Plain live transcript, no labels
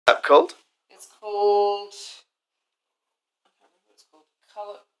that called? It's called. I can't remember what it's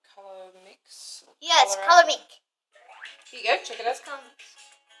called. Color Mix. Yeah, it's color mix. Here you go. Check it out.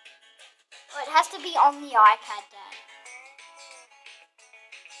 Oh, it has to be on the iPad, Dad.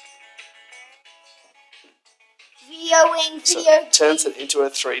 Video So it turns it into a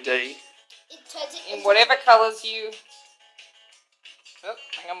 3D. It turns it In into whatever colours you. Oh,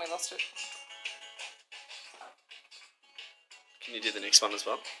 hang on, we lost it. Can you do the next one as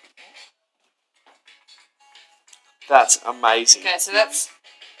well? That's amazing. Okay, so that's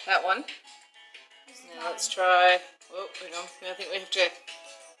that one. Now let's try. Oh, hang on. I think we have to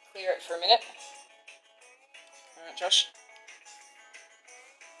clear it for a minute. Alright, Josh.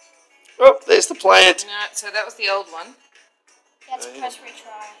 Oh, there's the plant. No, so that was the old one. Yeah, let's press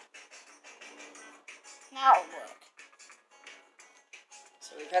retry. Now it'll work.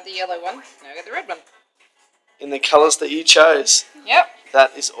 So we've had the yellow one. Now we've got the red one. In the colours that you chose. Yep.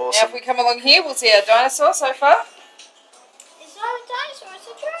 That is Now awesome. if we come along here, we'll see our dinosaur so far. It's not a dinosaur, it's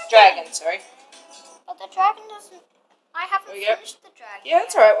a dragon. Dragon, sorry. But the dragon doesn't... I haven't There we go. finished the dragon Yeah,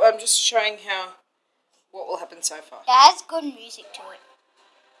 that's yet. alright. Well, I'm just showing what will happen so far. Yeah, it has good music to it.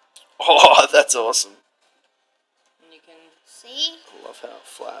 Oh, that's awesome. And you can See? I love how it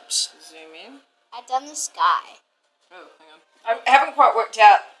flaps. zoom in. I've done the sky. Oh, hang on. I haven't quite worked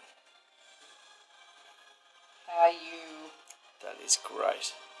out how you... That is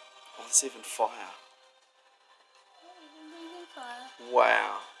great. Oh, there's even fire.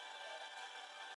 Wow.